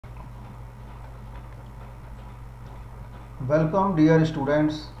Welcome dear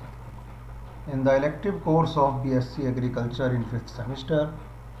students in the elective course of BSc Agriculture in 5th semester,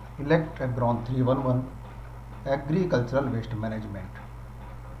 Elect Agron 311 Agricultural Waste Management.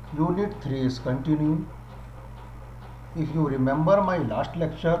 Unit 3 is continuing. If you remember my last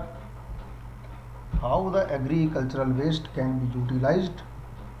lecture, how the agricultural waste can be utilized,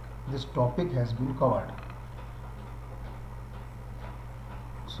 this topic has been covered.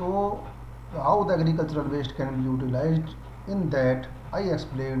 So, how the agricultural waste can be utilized, in that I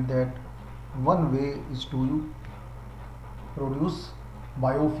explained that one way is to produce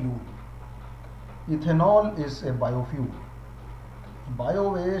biofuel. Ethanol is a biofuel.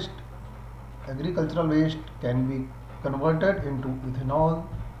 Bio waste, agricultural waste can be converted into ethanol.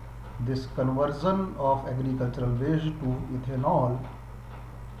 This conversion of agricultural waste to ethanol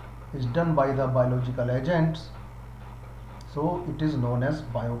is done by the biological agents, so it is known as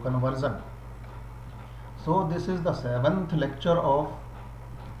bioconversion. So this is the 7th lecture of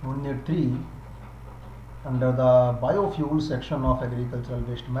Unit 3 under the biofuel section of agricultural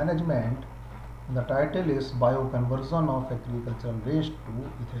waste management. The title is Bioconversion of Agricultural Waste to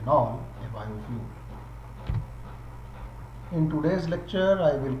Ethanol, a Biofuel. In today's lecture,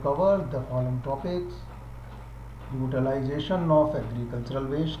 I will cover the following topics: utilization of agricultural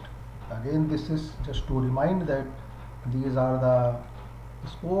waste. Again, this is just to remind that these are the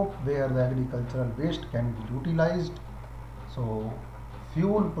scope where the agricultural waste can be utilized. So,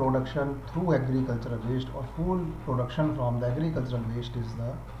 fuel production through agricultural waste or fuel production from the agricultural waste is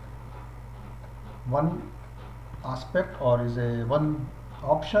the one aspect, or is a one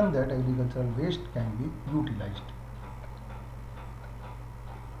option that agricultural waste can be utilized.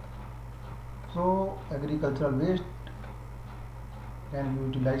 So agricultural waste can be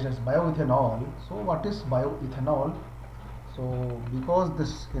utilized as bioethanol. So what is bioethanol? So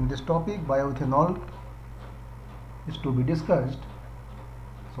because in this topic bioethanol is to be discussed,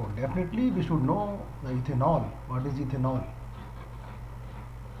 so definitely we should know the ethanol. What is ethanol?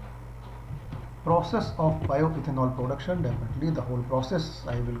 Process of bioethanol production, definitely the whole process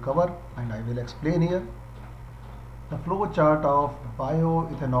I will cover and I will explain here. The flow chart of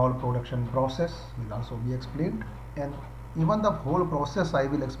bioethanol production process will also be explained, and even the whole process I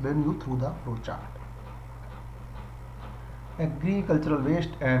will explain you through the flow chart. Agricultural waste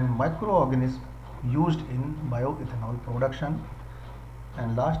and microorganisms used in bioethanol production,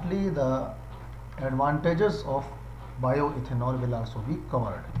 and lastly the advantages of bioethanol will also be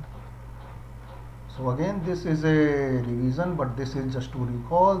covered. So again, this is a revision, but this is just to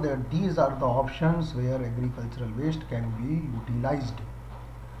recall that these are the options where agricultural waste can be utilized.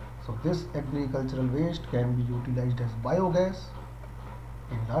 So this agricultural waste can be utilized as biogas.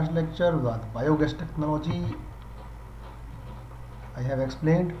 In last lecture, the biogas technology I have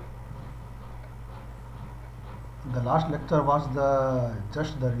explained. The last lecture was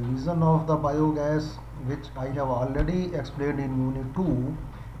just the revision of the biogas, which I have already explained in Unit 2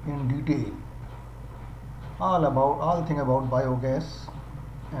 in detail. All thing about biogas,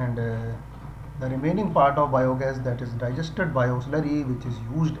 and the remaining part of biogas, that is digested bioslurry, which is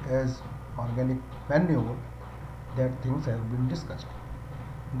used as organic manure, that things have been discussed.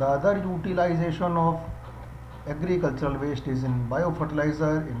 The other utilization of agricultural waste is in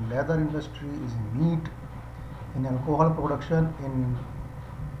biofertilizer, in leather industry, is in meat, in alcohol production, in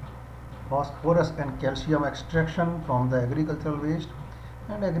phosphorus and calcium extraction from the agricultural waste,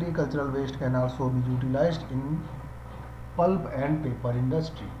 and agricultural waste can also be utilized in pulp and paper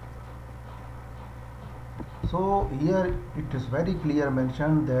industry. So here it is very clear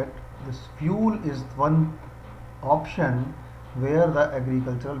mentioned that this fuel is one option where the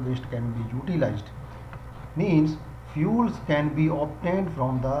agricultural waste can be utilized. Means fuels can be obtained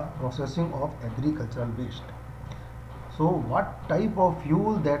from the processing of agricultural waste. So what type of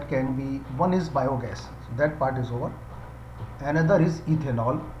fuel that can be? One is biogas, so that part is over. Another is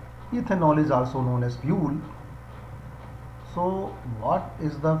ethanol. Ethanol is also known as fuel. So what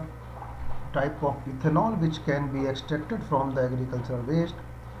is the type of ethanol which can be extracted from the agricultural waste?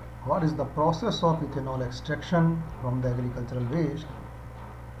 What is the process of ethanol extraction from the agricultural waste?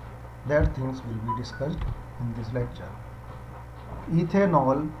 That things will be discussed in this lecture.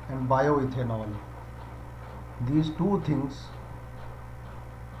 Ethanol and bioethanol, these two things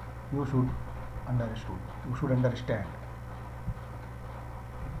you should understand.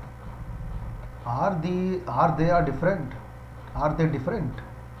 Are they different? Are they different?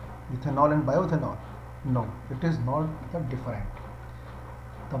 Ethanol and bioethanol? No, it is not different.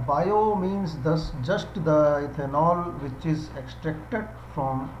 The bio means just the ethanol which is extracted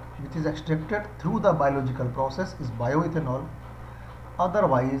through the biological process is bioethanol.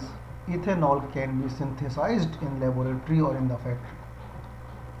 Otherwise, ethanol can be synthesized in laboratory or in the factory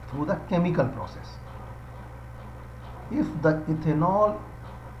through the chemical process. If the ethanol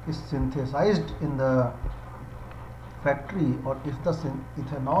is synthesized in the factory, or if the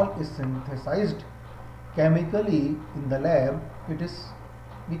ethanol is synthesized chemically in the lab, it is,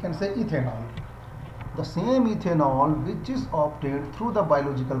 we can say, ethanol. The same ethanol which is obtained through the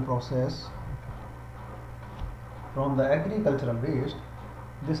biological process from the agricultural waste,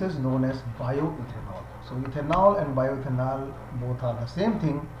 this is known as bioethanol. So ethanol and bioethanol both are the same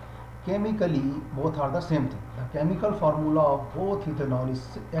thing. Chemically both are the same thing. The chemical formula of both ethanol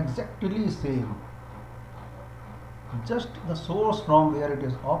is exactly same. Just the source from where it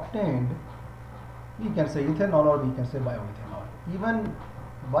is obtained, we can say ethanol or we can say bioethanol. Even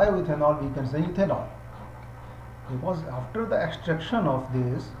bioethanol we can say ethanol, because after the extraction of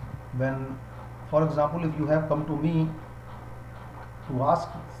this, when, for example, if you have come to me to ask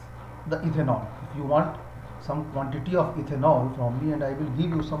the ethanol, if you want some quantity of ethanol from me and I will give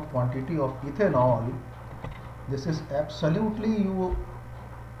you some quantity of ethanol, this is absolutely you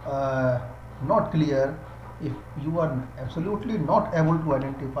not clear, if you are absolutely not able to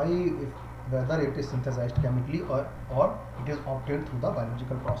identify if whether it is synthesized chemically or it is obtained through the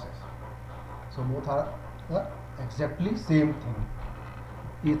biological process. So both are the exactly same thing.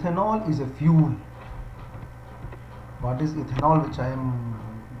 Ethanol is a fuel. What is ethanol, which I am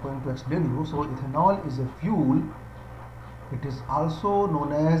going to explain you? So ethanol is a fuel. It is also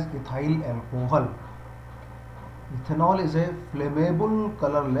known as ethyl alcohol. Ethanol is a flammable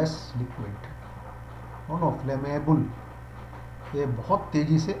colorless liquid. No flammable, ये बहुत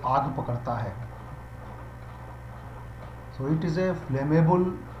तेजी से आग पकड़ता है. So it is a flammable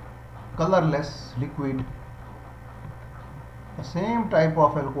colourless liquid, the same type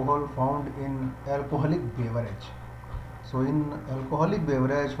of alcohol found in alcoholic beverage. So in alcoholic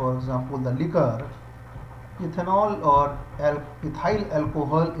beverage, for example the liquor, ethanol or ethyl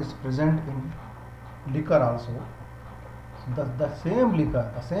alcohol is present in liquor also. The same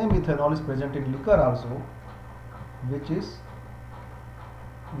liquor, the same ethanol is present in liquor also, which is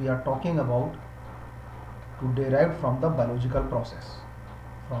we are talking about to derive from the biological process,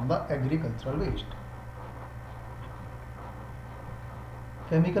 from the agricultural waste.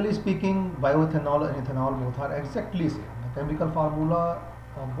 Chemically speaking, bioethanol and ethanol both are exactly same. The chemical formula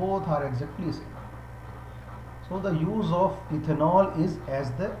of both are exactly same. So the use of ethanol is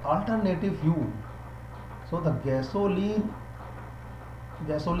as the alternative fuel. So the gasoline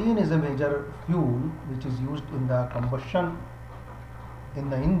is a major fuel which is used in the combustion in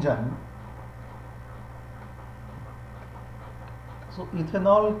the engine. So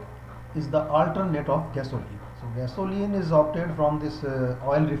ethanol is the alternate of gasoline. So gasoline is obtained from this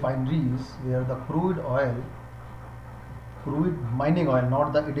oil refineries, where the crude mining oil,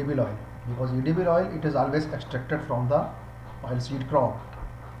 not the edible oil, because edible oil, it is always extracted from the oilseed crop.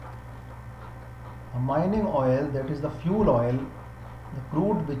 A mining oil, that is the fuel oil, the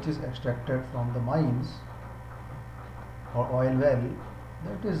crude which is extracted from the mines or oil well,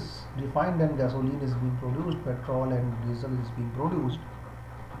 that is refined and gasoline is being produced, petrol and diesel is being produced.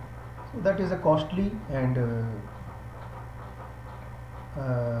 So that is a costly, and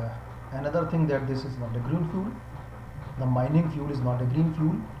another thing, that this is not a green fuel. The mining fuel is not a green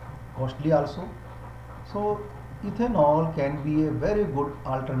fuel, costly also. So ethanol can be a very good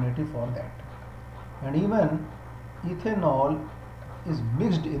alternative for that. And even ethanol is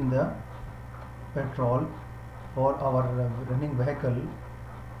mixed in the petrol for our running vehicle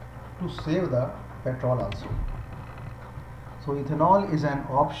to save the petrol also. So ethanol is an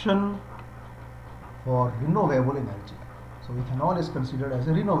option for renewable energy. So ethanol is considered as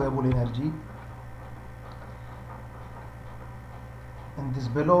a renewable energy. In this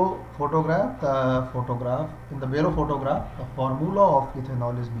below photograph, the formula of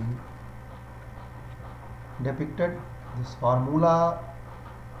ethanol is being depicted. This formula,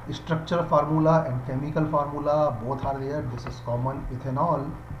 structural formula and chemical formula, both are there. This is common ethanol.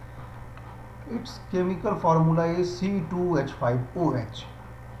 Its chemical formula is C2H5OH,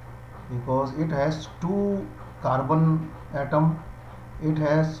 because it has 2 carbon atom, it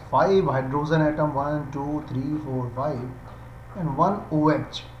has 5 hydrogen atom, 1 2 3 4 5, and 1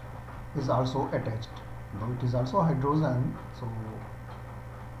 OH is also attached. Though it is also hydrogen, so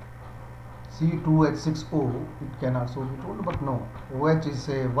C2H6O it can also be told, but no, OH is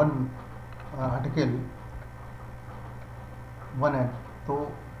a one article, one atom,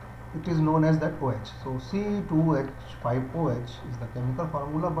 so it is known as that OH. So C2H5OH is the chemical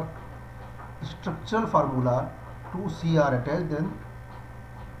formula, but structural formula, 2 C are attached, then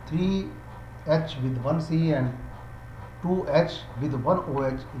 3 H with 1 C and 2H with one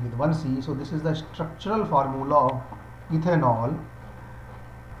OH with one C. So this is the structural formula of ethanol.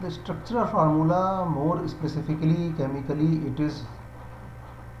 The structural formula, more specifically chemically, it is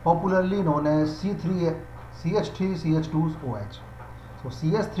popularly known as CH3CH2OH. So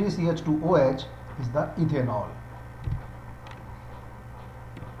CH3CH2OH is the ethanol.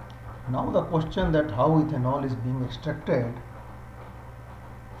 Now the question that how ethanol is being extracted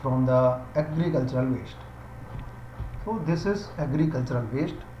from the agricultural waste. So this is agricultural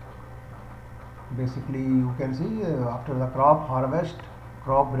waste. Basically you can see after the crop harvest,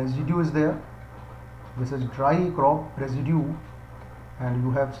 crop residue is there. This is dry crop residue, and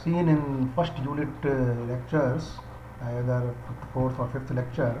you have seen in first unit lectures, either fourth or fifth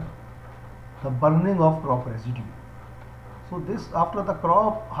lecture, the burning of crop residue. So this, after the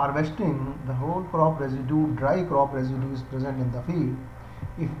crop harvesting, the whole crop residue, dry crop residue is present in the field.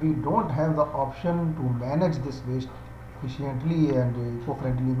 If we don't have the option to manage this waste efficiently and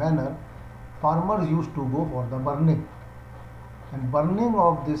eco-friendly manner, farmers used to go for the burning. And burning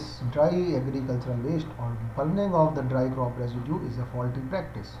of this dry agricultural waste or burning of the dry crop residue is a faulty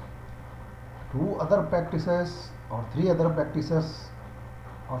practice. Two other practices or three other practices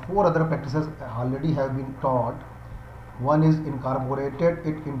or four other practices already have been taught. One is incorporated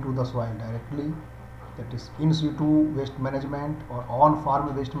it into the soil directly, that is in situ waste management or on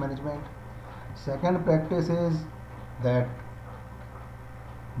farm waste management. Second practice is that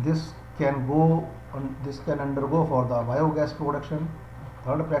this can undergo for the biogas production.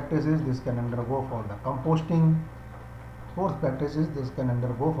 Third practice is this can undergo for the composting. Fourth practice is this can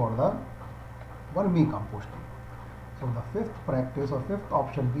undergo for the vermicomposting. So the fifth practice or fifth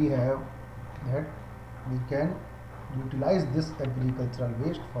option we have that we can utilize this agricultural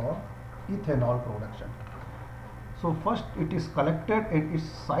waste for ethanol production. So first it is collected and its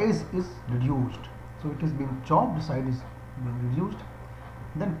size is reduced. So it is being chopped, size is being reduced.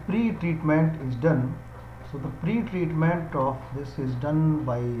 Then pre-treatment is done. So the pre-treatment of this is done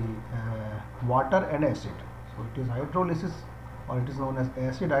by water and acid. So it is hydrolysis, or it is known as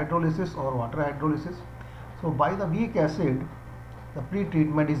acid hydrolysis or water hydrolysis. So by the weak acid, the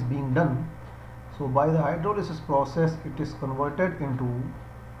pre-treatment is being done. So by the hydrolysis process, it is converted into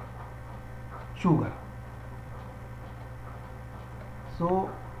sugar. So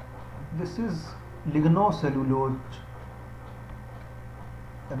this is lignocellulose.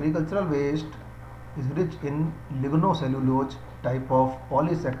 Agricultural waste is rich in lignocellulose type of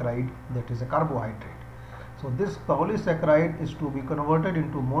polysaccharide, that is a carbohydrate. So this polysaccharide is to be converted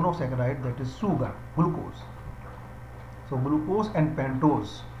into monosaccharide, that is sugar, glucose. So glucose and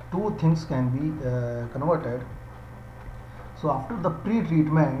pentose, two things can be converted. So after the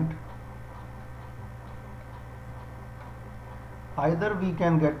pre-treatment, either we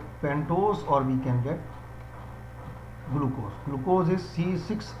can get pentose or we can get glucose. Glucose is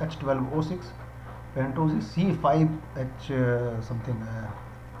C6H12O6, pentose is C5H something.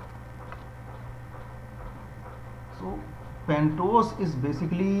 So pentose is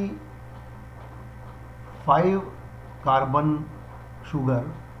basically 5 carbon sugar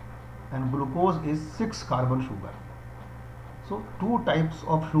and glucose is 6 carbon sugar. So two types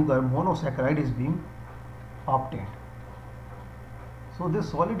of sugar monosaccharide is being obtained. So this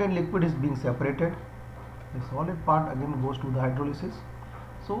solid and liquid is being separated. The solid part again goes to the hydrolysis.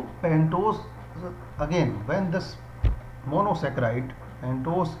 So pentose, again when this monosaccharide,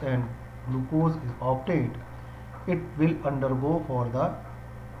 pentose and glucose is obtained, it will undergo for the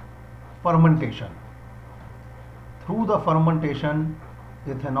fermentation. Through the fermentation,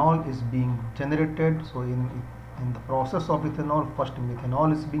 ethanol is being generated. So in the process of ethanol, first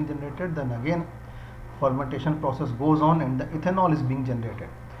methanol is being generated, then again fermentation process goes on and the ethanol is being generated.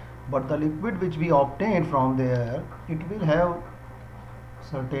 But the liquid which we obtain from there, it will have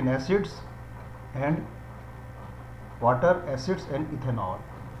certain acids and water, acids and ethanol,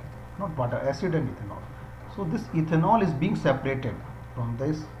 not water, acid and ethanol. So this ethanol is being separated from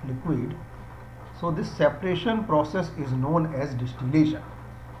this liquid. So this separation process is known as distillation.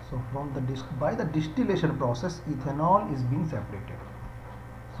 So from the by the distillation process, ethanol is being separated.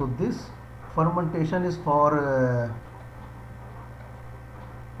 So this fermentation is for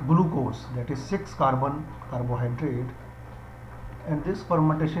glucose, that is 6 carbon carbohydrate, and this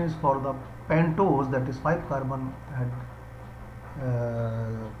fermentation is for the pentose, that is 5 carbon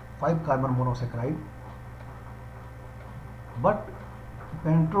monosaccharide. But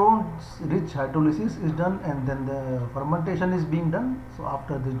pentose rich hydrolysis is done and then the fermentation is being done. So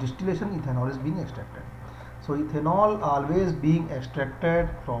after the distillation, ethanol is being extracted. So ethanol always being extracted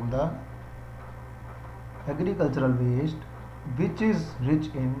from the agricultural waste which is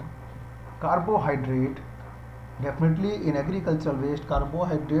rich in carbohydrate, Definitely in agricultural waste,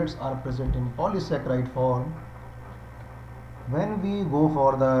 carbohydrates are present in polysaccharide form. When we go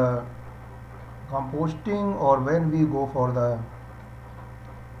for the composting or when we go for the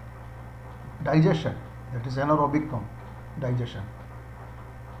digestion, that is anaerobic digestion,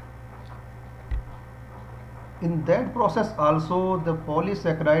 in that process also the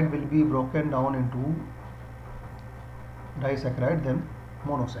polysaccharide will be broken down into disaccharide, then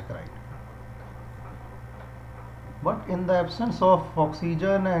monosaccharide. But in the absence of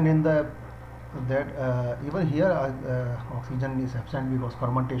oxygen and in the that even here oxygen is absent because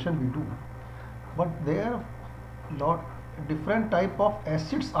fermentation we do, but there lot different type of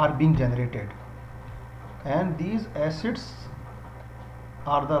acids are being generated, and these acids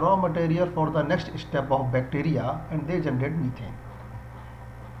are the raw material for the next step of bacteria, and they generate methane.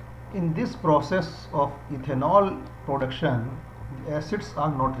 In this process of ethanol production, the acids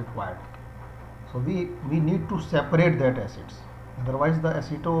are not required, so we need to separate that acids, otherwise the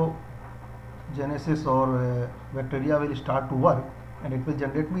acetogenesis or bacteria will start to work and it will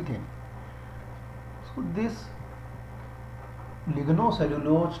generate methane. So this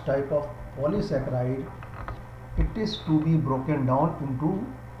lignocellulose type of polysaccharide, it is to be broken down into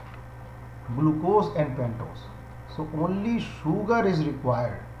glucose and pentose. So only sugar is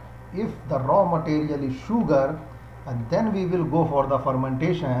required. If the raw material is sugar, and then we will go for the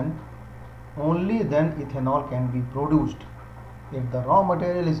fermentation, only then ethanol can be produced. If the raw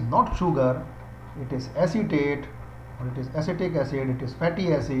material is not sugar, it is acetate, or it is acetic acid, it is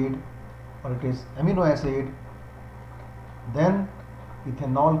fatty acid, or it is amino acid, then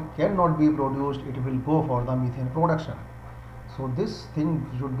ethanol cannot be produced, it will go for the methane production. So this thing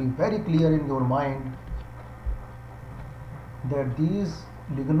should be very clear in your mind, that these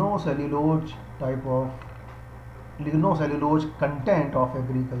lignocellulose content of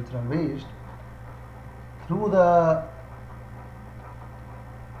agricultural waste, through the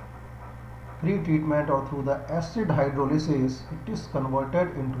pre-treatment or through the acid hydrolysis, it is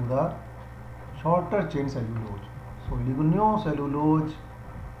converted into the shorter chain cellulose. So lignocellulose,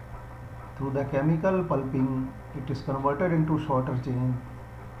 through the chemical pulping, it is converted into shorter chain,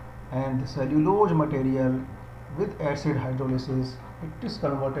 and the cellulose material with acid hydrolysis, it is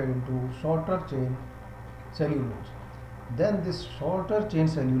converted into shorter chain cellulose. Then this shorter chain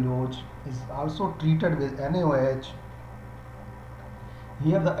cellulose is also treated with NaOH.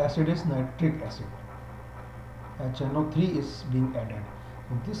 Here the acid is nitric acid, HNO3 is being added.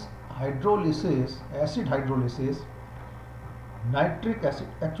 So this hydrolysis, acid hydrolysis, nitric acid,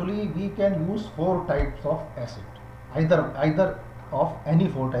 actually we can use 4 types of acid, either of any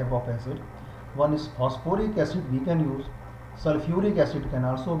 4 type of acid. One is phosphoric acid, we can use. Sulfuric acid can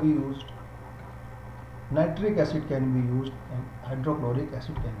also be used. Nitric acid can be used, and hydrochloric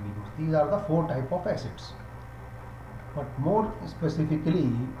acid can be used. These are the 4 type of acids. But more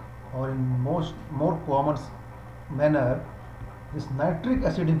specifically, or in more common manner, this nitric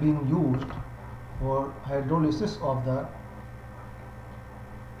acid is being used for hydrolysis of the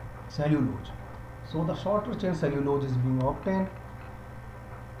cellulose. So the shorter chain cellulose is being obtained,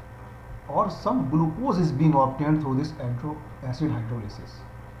 or some glucose is being obtained through this acid hydrolysis.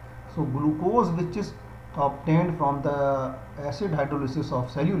 So glucose which is obtained from the acid hydrolysis of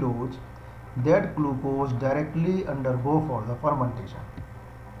cellulose, that glucose directly undergo for the fermentation.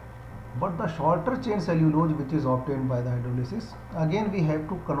 But the shorter chain cellulose which is obtained by the hydrolysis, again we have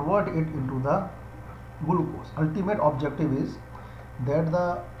to convert it into the glucose. Ultimate objective is that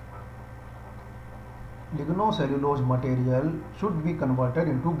the lignocellulose material should be converted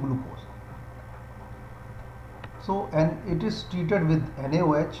into glucose. So, and it is treated with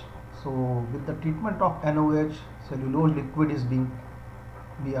NaOH. So with the treatment of NaOH, cellulose liquid is being,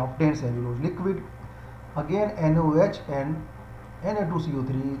 we obtain cellulose liquid. Again NaOH and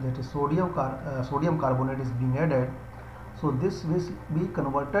Na2CO3, that is sodium carbonate, is being added. So this will be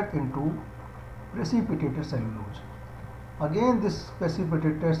converted into precipitated cellulose. Again this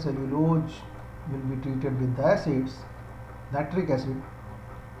precipitated cellulose will be treated with the acids, nitric acid,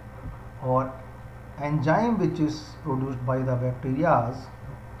 or enzyme which is produced by the bacteria,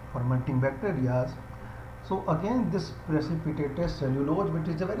 fermenting bacteria. So again this precipitated cellulose, which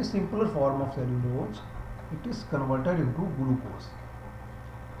is a very simpler form of cellulose, it is converted into glucose.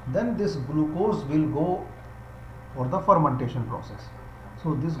 Then this glucose will go for the fermentation process.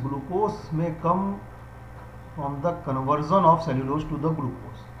 So this glucose may come from the conversion of cellulose to the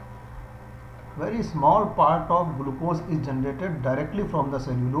glucose. Very small part of glucose is generated directly from the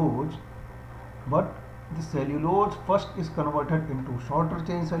cellulose, but the cellulose first is converted into shorter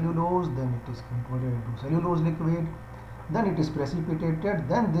chain cellulose, then it is converted into cellulose liquid, then it is precipitated,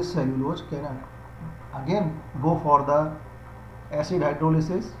 then this cellulose can again go for the acid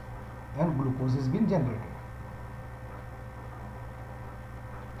hydrolysis and glucose is being generated.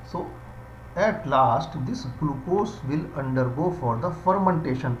 So at last this glucose will undergo for the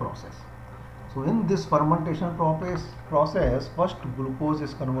fermentation process. So in this fermentation process, first glucose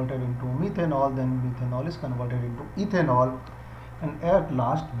is converted into methanol, then methanol is converted into ethanol, and at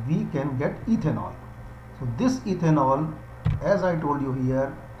last we can get ethanol. So this ethanol, as I told you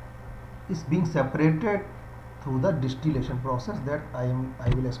here, is being separated through the distillation process that I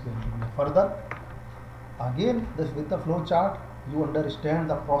will explain to you further. Again, with the flow chart, you understand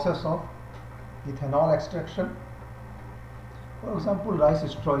the process of ethanol extraction. For example,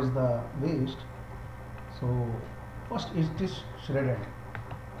 rice straw is the waste. So first it is shredded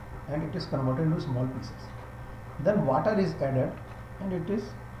and it is converted into small pieces. Then water is added and it is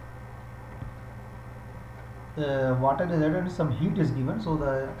water is added and some heat is given. So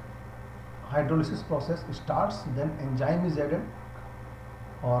the hydrolysis process starts. Then enzyme is added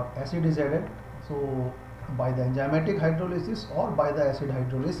or acid is added. So by the enzymatic hydrolysis or by the acid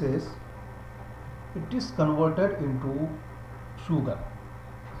hydrolysis, it is converted into sugar.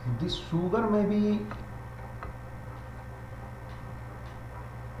 This sugar may be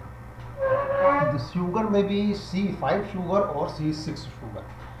C5 sugar or C6 sugar.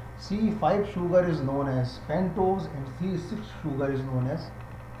 C5 sugar is known as pentose and C6 sugar is known as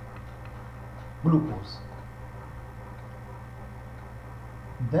glucose.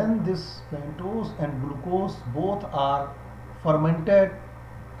 Then this pentose and glucose both are fermented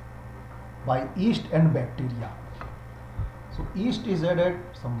by yeast and bacteria. So yeast is added,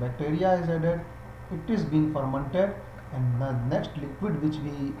 some bacteria is added, it is being fermented, and the next liquid which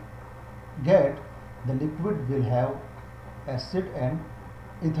we get, the liquid will have acid and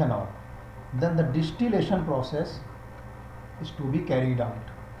ethanol. Then the distillation process is to be carried out.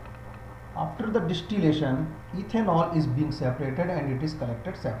 After the distillation, ethanol is being separated and it is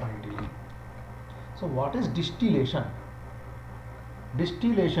collected separately. So what is distillation?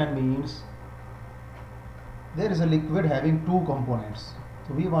 Distillation means there is a liquid having two components.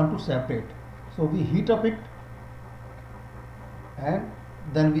 So we want to separate. So we heat up it and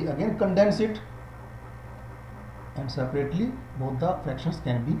then we again condense it, and separately both the fractions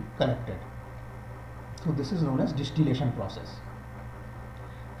can be collected. So this is known as distillation process.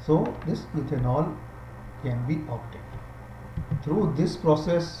 So this ethanol can be obtained. Through this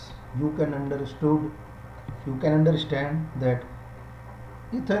process you can understand that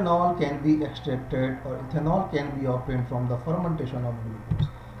ethanol can be extracted or ethanol can be obtained from the fermentation of glucose.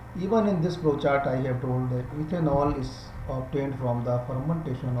 Even in this flowchart I have told that ethanol is obtained from the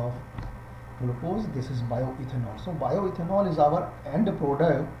fermentation of glucose. This is bioethanol. So bioethanol is our end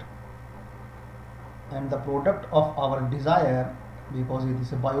product and the product of our desire because it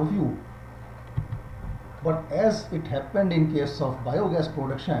is a biofuel. But as it happened in case of biogas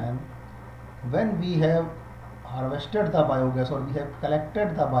production, when we have harvested the biogas or we have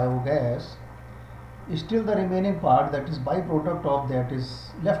collected the biogas, still the remaining part, that is byproduct of that,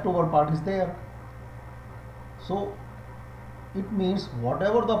 is leftover part is there. So it means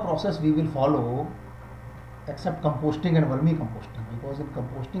whatever the process we will follow except composting and vermicomposting, because in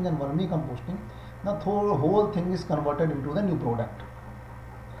composting and vermicomposting the whole thing is converted into the new product.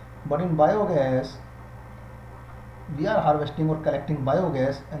 But in biogas we are harvesting or collecting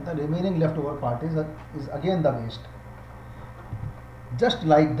biogas and the remaining leftover part is again the waste. Just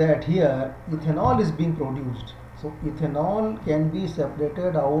like that, here ethanol is being produced. So ethanol can be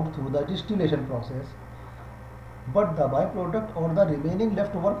separated out through the distillation process, but the byproduct or the remaining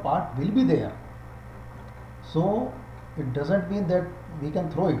leftover part will be there. So it doesn't mean that we can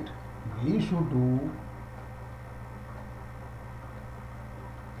throw it. We should do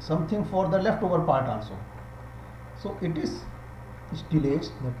something for the leftover part also. So it is stillage,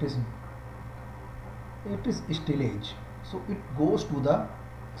 stillage. So it goes to the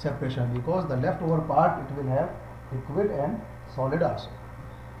separation because the leftover part it will have liquid and solid also.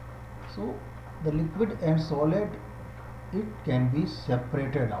 So the liquid and solid, it can be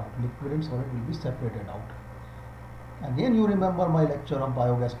separated out. Liquid and solid will be separated out. Again, you remember my lecture of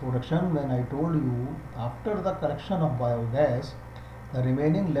biogas production when I told you after the collection of biogas, the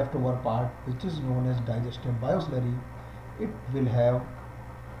remaining leftover part, which is known as digested bioslurry, it will have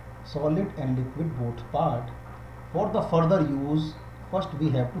solid and liquid both part. For the further use, first we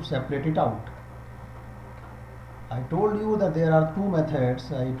have to separate it out. I told you that there are two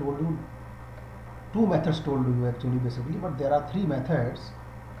methods. I told you two methods actually basically, but there are three methods.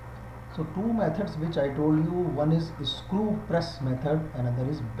 So two methods which I told you, one is screw press method, another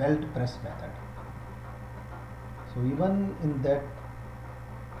is belt press method. So even in that,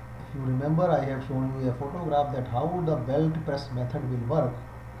 if If you remember, I have shown you a photograph that how the belt press method will work.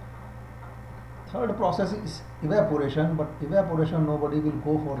 Third process is evaporation, but evaporation nobody will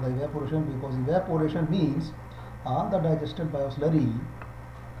go for the evaporation, because evaporation means all the digested bioslurry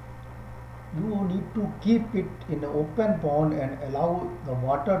you need to keep it in an open pond and allow the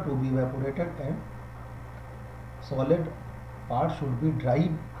water to be evaporated, and solid part should be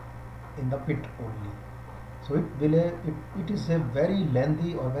dry in the pit only. So it is a very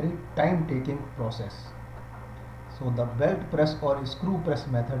lengthy or very time taking process. So the belt press or screw press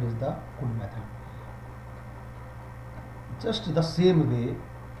method is the good method. Just the same way,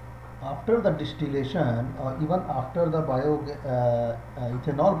 after the distillation or even after the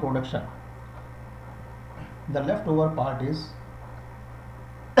ethanol production, the leftover part is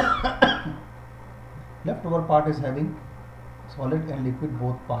having solid and liquid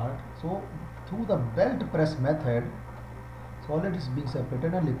both part. So through the belt press method, solid is being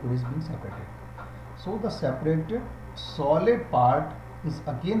separated and liquid is being separated. So the separated solid part is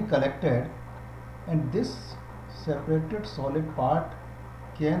again collected, and this separated solid part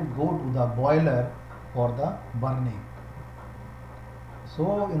can go to the boiler for the burning.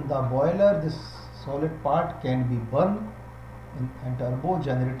 So in the boiler, this solid part can be burned and turbo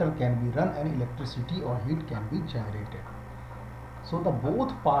generator can be run and electricity or heat can be generated. So the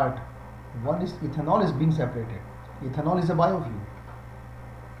both part, one is ethanol is being separated. Ethanol is a biofuel,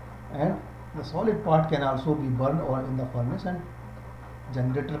 and the solid part can also be burned or in the furnace, and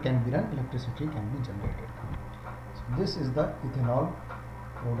generator can be run, electricity can be generated. So this is the ethanol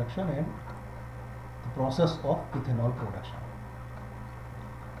production and the process of ethanol production.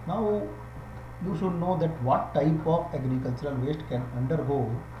 Now you should know that what type of agricultural waste can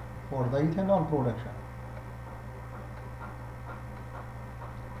undergo for the ethanol production.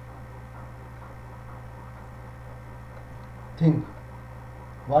 Think,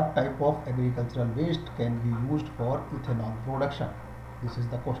 what type of agricultural waste can be used for ethanol production? This is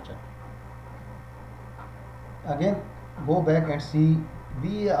the question. Again, go back and see,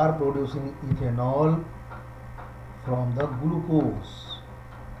 we are producing ethanol from the glucose.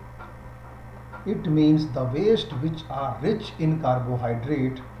 It means the waste which are rich in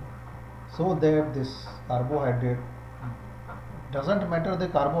carbohydrate, so that this carbohydrate, doesn't matter the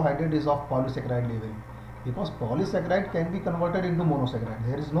carbohydrate is of polysaccharide level, because polysaccharide can be converted into monosaccharide,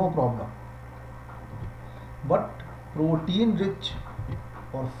 there is no problem. But protein rich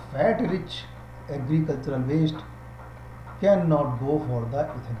or fat rich agricultural waste cannot go for the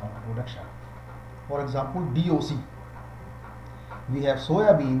ethanol production. For example, DOC. We have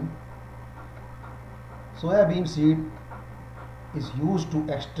soybean seed is used to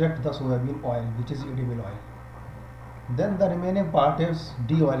extract the soybean oil, which is edible oil. Then the remaining part is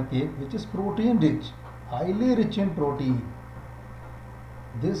D-oil cake, which is protein rich, highly rich in protein.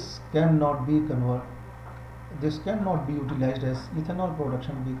 This cannot be utilized as ethanol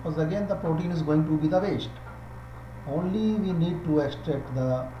production, because again the protein is going to be the waste. Only we need to extract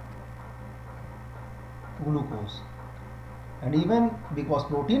the glucose, and even because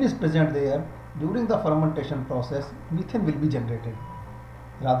protein is present there, during the fermentation process methane will be generated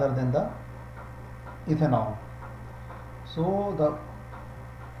rather than the ethanol. So the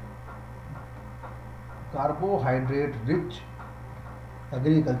carbohydrate rich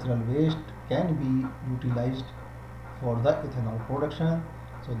agricultural waste can be utilized for the ethanol production.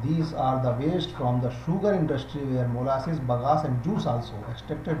 So these are the waste from the sugar industry, where molasses, bagasse and juice, also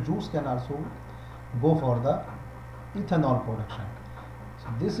extracted juice, can also go for the ethanol production. So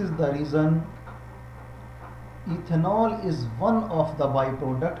this is the reason ethanol is one of the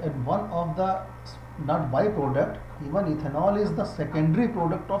byproduct, and one of the, not byproduct, even ethanol is the secondary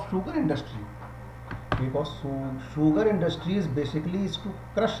product of sugar industry, because sugar industry is basically is to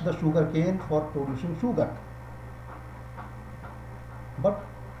crush the sugar cane for producing sugar, but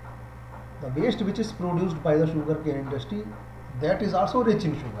the waste which is produced by the sugar cane industry, that is also rich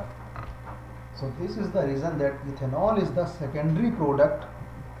in sugar. So this is the reason that ethanol is the secondary product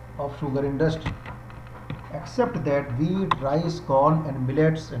of sugar industry. Except that wheat, rice, corn and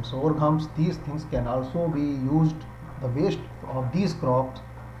millets and sorghums, these things can also be used, the waste of these crops.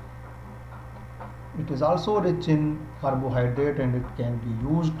 It is also rich in carbohydrate and it can be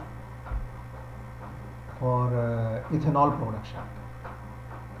used for ethanol production.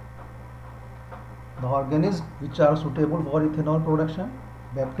 The organisms which are suitable for ethanol production: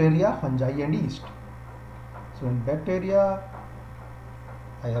 bacteria, fungi and yeast. So in bacteria,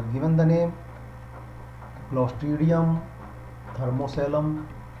 I have given the name. Clostridium thermosalum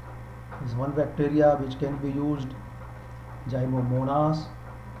is one bacteria which can be used. Zymomonas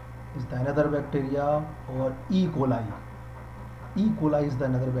is the another bacteria, or E. coli. E. coli is the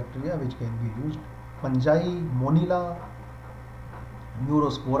another bacteria which can be used. Fungi, Monila,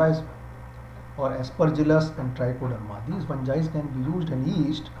 Neurospora or Aspergillus and Trichoderma. These fungi can be used, and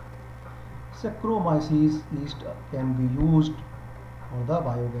yeast, Saccharomyces yeast can be used for the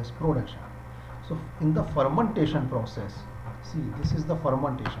biogas production. So in the fermentation process, see, this is the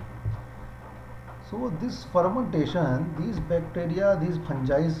fermentation. So this fermentation, these bacteria, these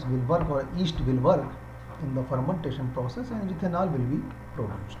fungi will work, or yeast will work in the fermentation process, and ethanol will be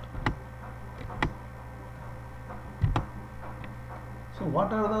produced. So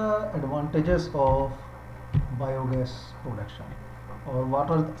what are the advantages of biogas production, or what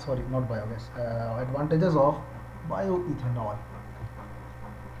are sorry, not biogas, advantages of bioethanol?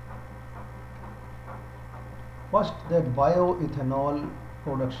 First, that bioethanol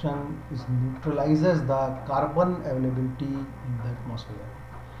production neutralizes the carbon availability in the atmosphere,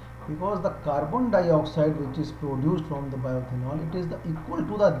 because the carbon dioxide which is produced from the bioethanol, it is equal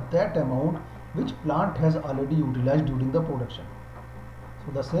to that amount which plant has already utilized during the production.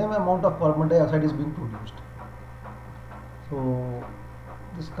 So the same amount of carbon dioxide is being produced. So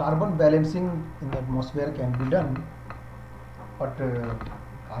this carbon balancing in the atmosphere can be done, but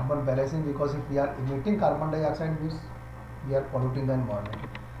carbon balancing, because if we are emitting carbon dioxide, means we are polluting the environment,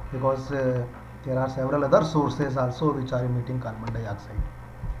 because there are several other sources also which are emitting carbon dioxide.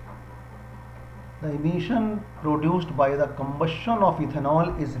 The emission produced by the combustion of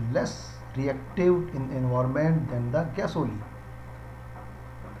ethanol is less reactive in the environment than the gasoline.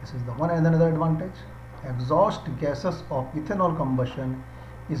 This is the one and another advantage. Exhaust gases of ethanol combustion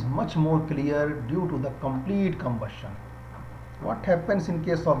is much more clear due to the complete combustion. What happens in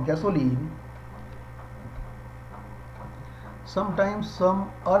case of gasoline? Sometimes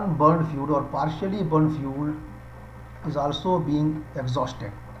some unburned fuel or partially burned fuel is also being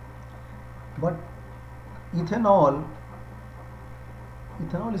exhausted. But ethanol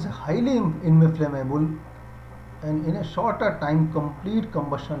is highly inflammable, and in a shorter time complete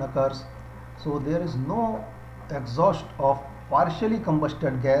combustion occurs. So there is no exhaust of partially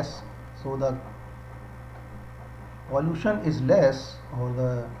combusted gas. So the pollution is less, or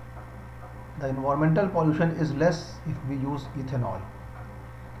the environmental pollution is less if we use ethanol.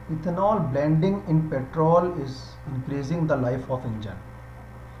 Ethanol blending in petrol is increasing the life of engine.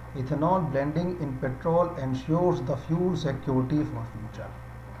 Ethanol blending in petrol ensures the fuel security for future.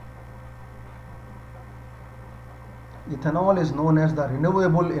 Ethanol is known as the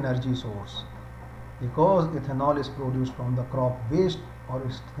renewable energy source, because ethanol is produced from the crop waste, or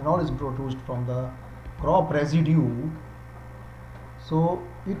ethanol is produced from the crop residue. So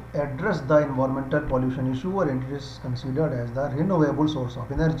it addresses the environmental pollution issue, or it is considered as the renewable source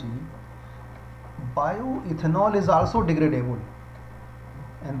of energy. Bioethanol is also degradable,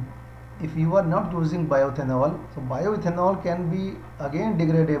 and if you are not using bioethanol, so bioethanol can be again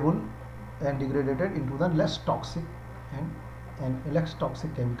degradable and degraded into the less toxic and less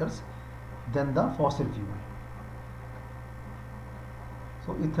toxic chemicals than the fossil fuel.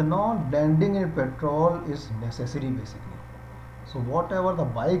 So ethanol blending in petrol is necessary basically. So whatever the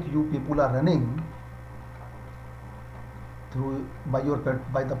bike you people are running through by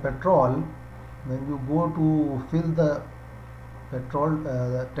the petrol, when you go to fill the petrol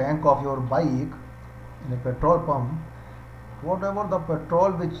tank of your bike in a petrol pump, whatever the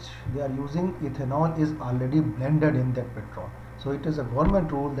petrol which they are using, ethanol is already blended in that petrol. So it is a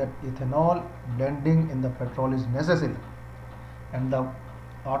government rule that ethanol blending in the petrol is necessary, and the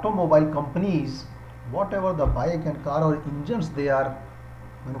automobile companies, whatever the bike and car or engines they are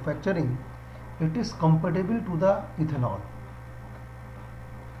manufacturing, it is compatible to the ethanol.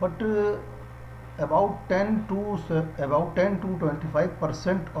 But about 10 to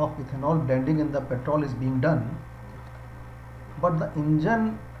 25% of ethanol blending in the petrol is being done. But the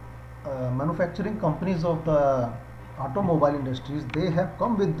engine manufacturing companies of the automobile industries, they have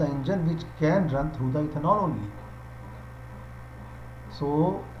come with the engine which can run through the ethanol only.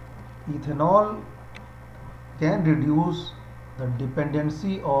 So ethanol can reduce the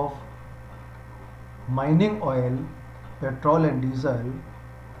dependency of mining oil, petrol and diesel,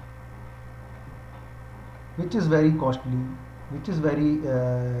 which is very costly, which is very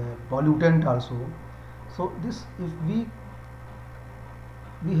pollutant also. So this, if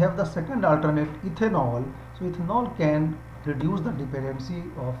we have the second alternate, ethanol. So ethanol can reduce the dependency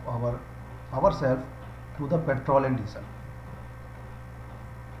of ourselves to the petrol and diesel.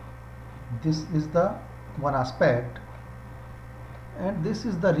 This is the one aspect, and this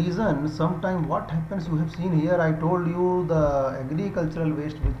is the reason sometimes what happens, you have seen here, I told you the agricultural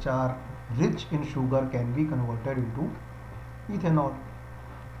waste which are rich in sugar can be converted into ethanol.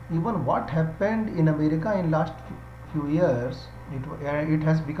 Even what happened in America in last few years, it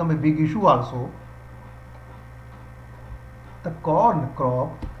has become a big issue also. The corn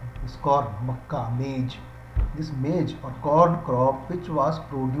crop, this corn, makka, maize, this maize or corn crop which was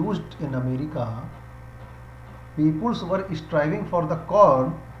produced in America, peoples were striving for the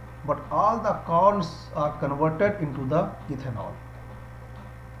corn, but all the corns are converted into the ethanol.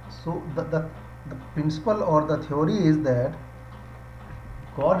 So the principle or the theory is that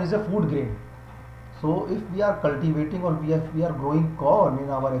corn is a food grain. So if we are cultivating or we are growing corn in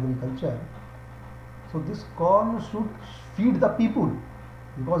our agriculture, so this corn should feed the people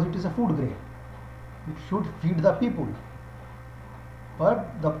because it is a food grain. It should feed the people, but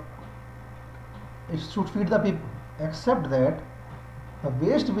it should feed the people. Except that the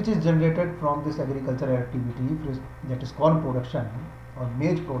waste which is generated from this agricultural activity, that is corn production or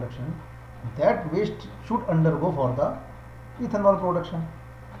maize production, that waste should undergo for the ethanol production.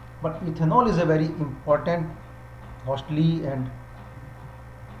 But ethanol is a very important, costly and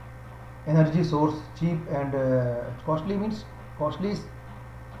energy source, cheap and costly means costly is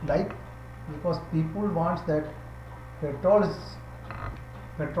like, because people wants that petrol is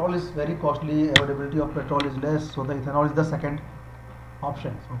petrol is very costly, availability of petrol is less, so the ethanol is the second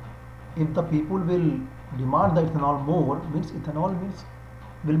option. So if the people will demand the ethanol more, means ethanol means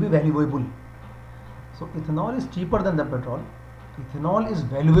will be valuable. So ethanol is cheaper than the petrol, ethanol is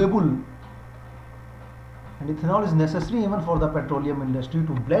valuable, and ethanol is necessary even for the petroleum industry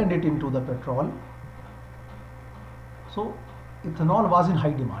to blend it into the petrol. So ethanol was in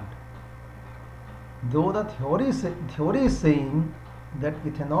high demand. Though the theory is saying that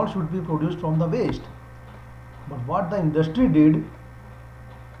ethanol should be produced from the waste, but what the industry did,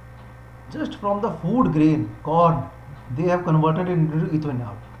 just from the food grain corn, they have converted it into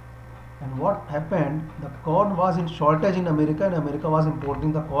ethanol. And what happened, the corn was in shortage in America, and America was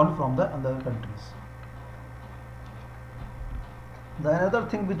importing the corn from the other countries. The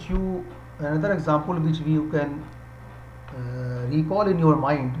another example which you can recall in your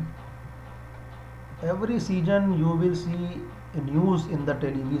mind, every season you will see news in the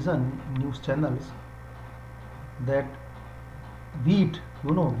television news channels that wheat,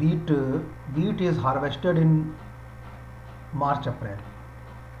 wheat is harvested in March, April.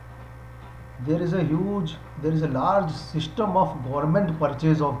 There is a large system of government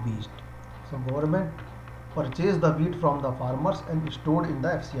purchase of wheat. So government purchase the wheat from the farmers and stored in the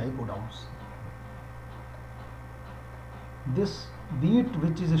FCI godowns. This wheat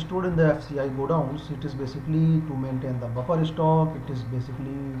which is stored in the FCI godowns, it is basically to maintain the buffer stock, it is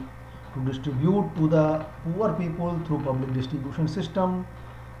basically to distribute to the poor people through public distribution system,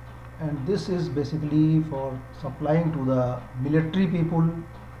 and this is basically for supplying to the military people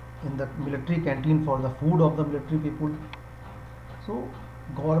in the military canteen for the food of the military people. So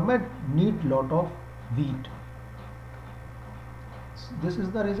government need lot of wheat. This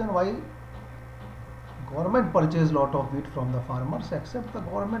is the reason why government purchase lot of wheat from the farmers. Except the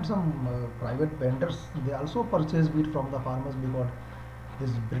government, some private vendors, they also purchase wheat from the farmers, because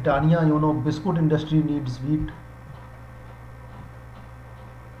this Britannia, biscuit industry needs wheat.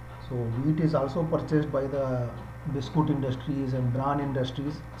 So wheat is also purchased by the biscuit industries and bran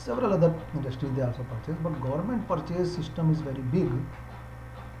industries, several other industries they also purchase. But government purchase system is very big.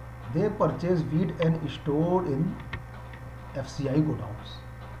 They purchase wheat and store in FCI godowns.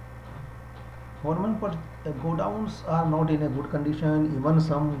 Government godowns are not in a good condition. Even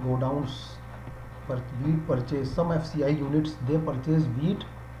some godowns wheat purchase, some FCI units, they purchase wheat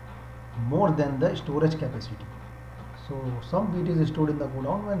more than the storage capacity. So some wheat is stored in the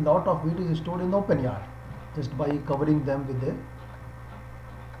godown and lot of wheat is stored in the open yard, just by covering them with a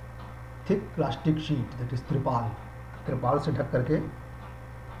thick plastic sheet, that is त्रिपाल से ढक करके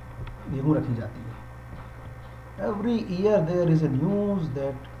गेहूं रखी जाती है. Every year there is a news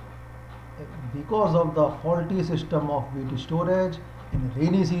that because of the faulty system of wheat storage, in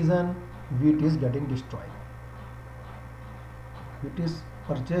rainy season wheat is getting destroyed. Wheat is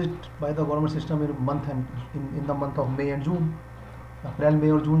purchased by the government system in the month of May and June, April, May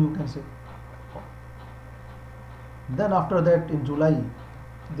or June you can say. Then after that in July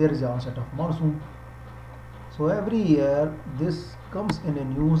there is a onset of monsoon. So every year this comes in a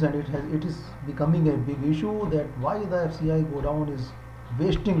news, and it is becoming a big issue that why the FCI godown is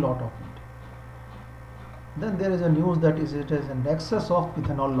wasting lot of wheat. Then there is a news that it is a nexus of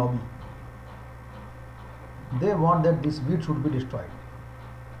ethanol lobby. They want that this wheat should be destroyed.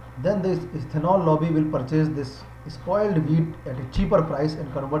 Then this ethanol lobby will purchase this spoiled wheat at a cheaper price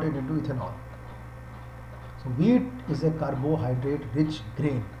and convert it into ethanol. So wheat is a carbohydrate rich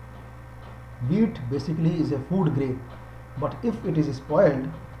grain. Wheat basically is a food grain, but if it is spoiled,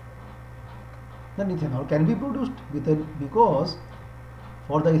 then ethanol can be produced because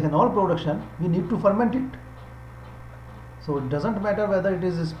for the ethanol production we need to ferment it. So it doesn't matter whether it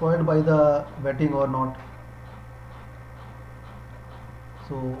is spoiled by the wetting or not.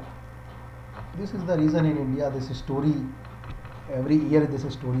 So this is the reason in India this story, every year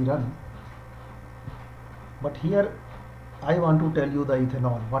this story run. But here I want to tell you the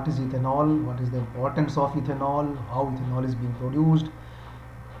ethanol. What is ethanol? What is the importance of ethanol? How ethanol is being produced?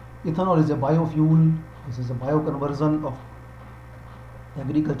 Ethanol is a biofuel. This is a bioconversion of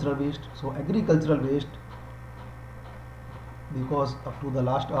agricultural waste. So agricultural waste, because up to the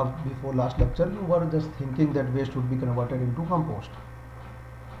before last lecture you were just thinking that waste should be converted into compost.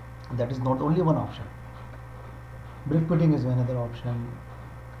 That is not only one option. Briquetting is another option.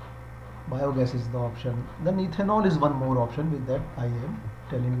 Biogas is the option. Then ethanol is one more option with that I am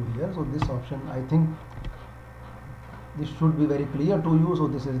telling you here. So this option, I think this should be very clear to you. So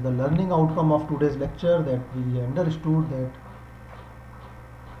this is the learning outcome of today's lecture, that we understood that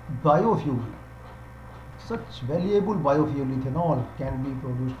biofuel, such valuable biofuel ethanol, can be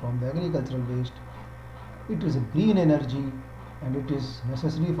produced from the agricultural waste. It is a green energy and it is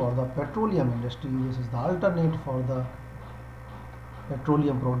necessary for the petroleum industry. This is the alternate for the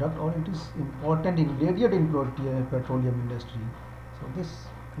petroleum product, or it is important ingredient in petroleum industry. So this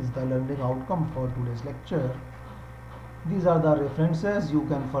is the learning outcome for today's lecture. These are the references, you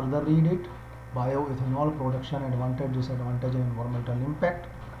can further read it. Bioethanol production, advantage, disadvantage and environmental impact.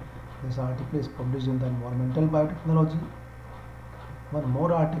 This article is published in the Environmental Biotechnology. One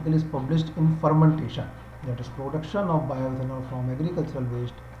more article is published in fermentation, that is production of bioethanol from agricultural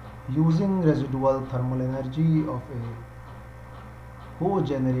waste using residual thermal energy of a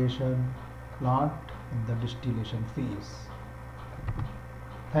cogeneration plant in the distillation phase.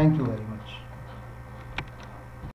 Thank you very much.